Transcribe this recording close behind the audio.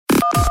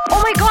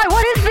my god,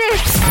 what is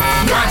this?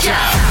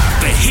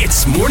 The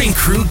Hits Morning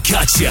Crew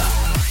Gotcha.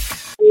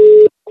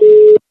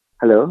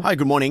 Hello. Hi,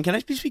 good morning. Can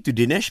I please speak to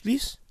Dinesh,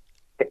 please?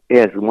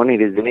 Yes, good morning.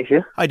 This is Dinesh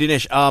here. Hi,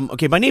 Dinesh.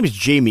 Okay, my name is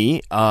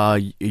Jamie.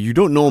 You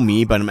don't know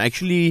me, but I'm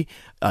actually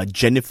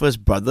Jennifer's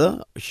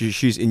brother.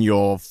 She's in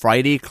your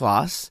Friday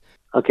class.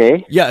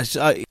 Okay. Yes,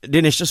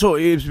 Dinesh. So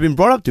it's been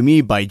brought up to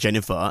me by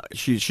Jennifer.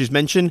 She's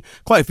mentioned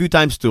quite a few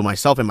times to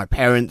myself and my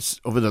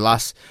parents over the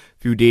last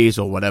few days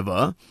or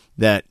whatever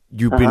that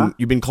you've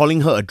been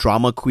calling her a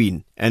drama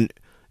queen, and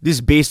this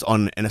is based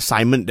on an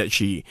assignment that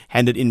she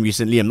handed in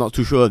recently. I'm not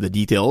too sure of the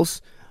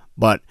details,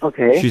 but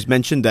she's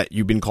mentioned that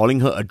you've been calling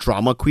her a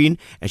drama queen,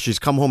 and she's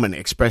come home and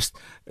expressed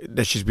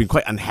that she's been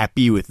quite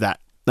unhappy with that.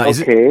 Now,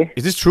 is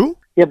this true?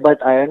 Yeah,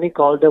 but I only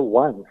called her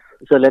once.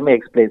 So let me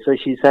explain. So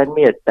she sent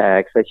me a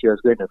text that she was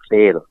going to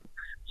fail.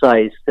 So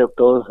I still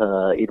told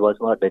her it was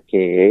not the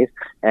case,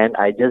 and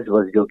I just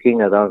was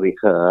joking around with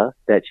her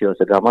that she was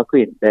a drama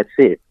queen. That's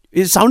it.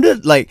 It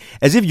sounded like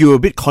as if you were a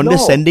bit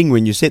condescending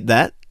when you said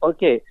that.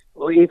 Okay.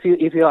 Well, if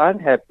you're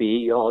unhappy,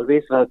 you're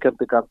always welcome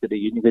to come to the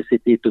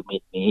university to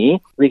meet me.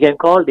 We can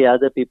call the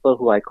other people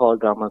who I call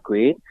drama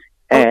queen,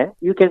 and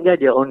you can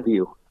get your own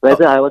view.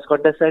 Whether I was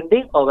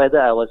condescending or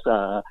whether I was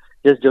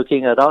just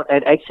joking around,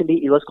 and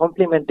actually it was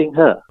complimenting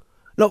her.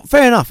 No,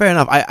 fair enough.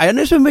 I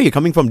understand where you're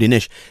coming from,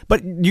 Dinesh.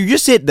 But you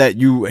just said that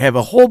you have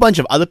a whole bunch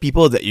of other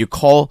people that you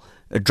call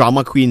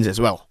drama queens as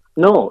well.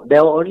 No,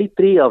 there were only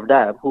 3 of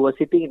them who were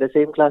sitting in the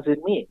same class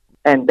with me.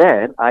 And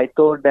then I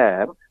told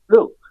them,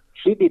 look,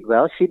 she did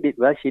well,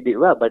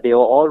 but they were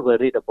all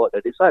worried about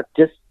this one.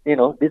 Just,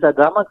 these are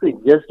drama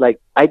queens. Just like,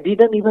 I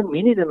didn't even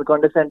mean it in a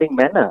condescending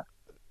manner.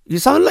 You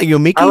sound like you're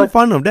making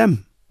fun of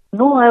them.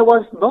 No, I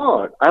was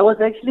not. I was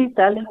actually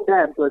telling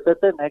them to a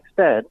certain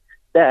extent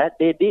that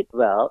they did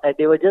well and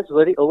they were just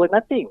worried over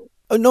nothing.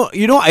 No,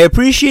 I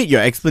appreciate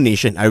your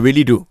explanation. I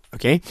really do.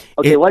 Okay?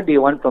 Okay, what do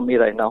you want from me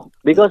right now?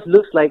 Because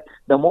looks like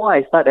the more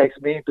I start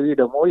explaining to you,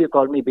 the more you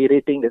call me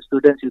berating the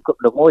students,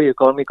 the more you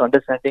call me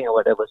condescending or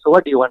whatever. So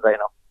what do you want right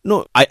now?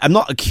 No, I'm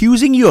not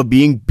accusing you of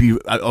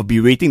of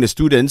berating the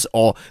students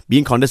or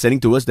being condescending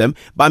towards them,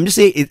 but I'm just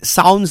saying it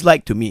sounds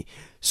like to me.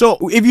 So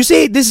if you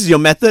say this is your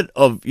method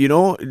of,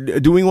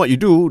 doing what you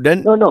do,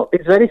 then... No,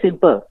 it's very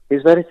simple.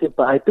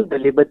 I took the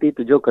liberty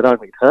to joke around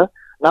with her.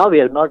 Now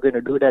we are not going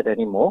to do that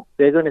anymore.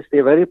 We're going to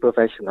stay very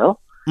professional.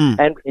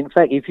 And in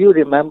fact, if you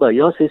remember,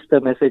 your sister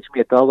messaged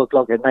me at 12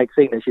 o'clock at night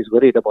saying that she's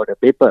worried about a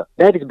paper.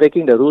 That is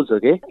breaking the rules,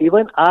 okay?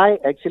 Even I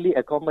actually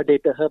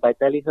accommodated her by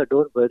telling her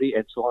don't worry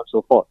and so on and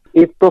so forth.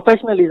 If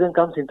professionalism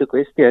comes into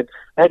question,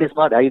 that is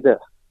not either.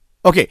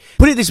 Okay,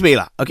 put it this way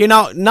lah. Okay,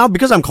 now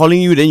because I'm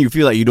calling you, then you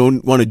feel like you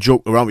don't want to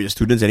joke around with your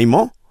students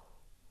anymore?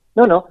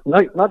 No,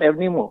 not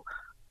anymore.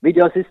 With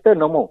your sister,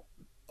 no more.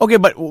 Okay,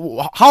 but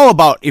how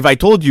about if I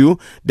told you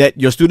that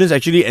your students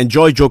actually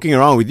enjoy joking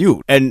around with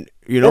you? And,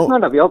 That's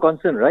none of your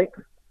concern, right?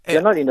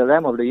 You're not in the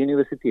realm of the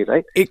university,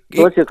 right?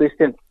 What's your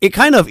question? It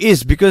kind of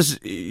is because,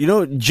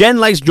 Jen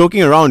likes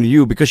joking around with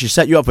you because she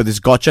set you up for this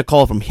gotcha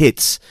call from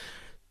Hits.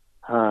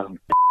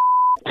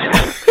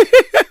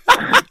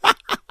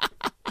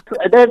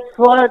 That's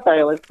what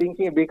I was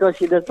thinking, because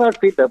she does not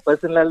fit the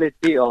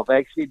personality of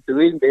actually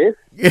doing this.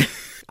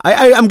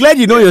 I'm glad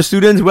you know your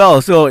students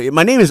well. So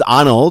my name is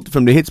Arnold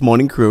from the Hits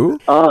Morning Crew.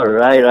 All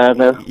right,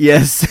 Arnold.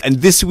 Yes, and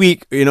this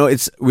week,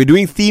 we're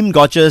doing themed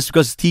gotchas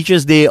because it's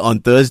Teachers' Day on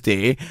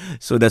Thursday.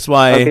 So that's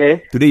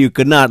why today you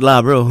could not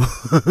lah, bro.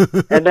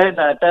 And then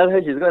tell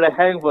her she's going to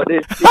hang for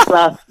this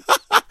class.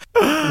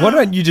 Why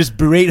don't you just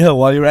berate her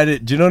while you're at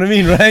it? Do you know what I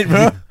mean, right,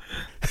 bro?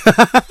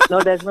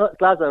 No, there's no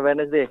class on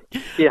Wednesday.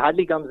 She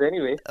hardly comes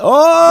anyway.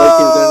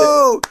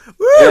 Oh!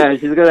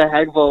 She's gonna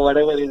hang for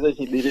whatever reason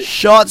she did it.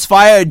 Shots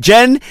fired.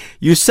 Jen,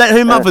 you set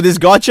him up for this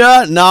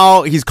gotcha.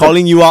 Now he's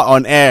calling you out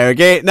on air,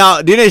 okay?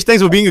 Now, Dinesh,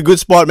 thanks for being a good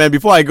sport, man.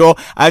 Before I go,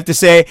 I have to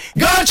say,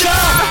 gotcha!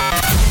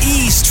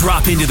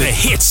 Eavesdrop into the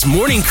Hits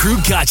Morning Crew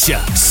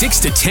Gotcha. 6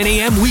 to 10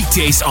 a.m.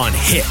 weekdays on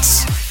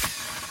Hits.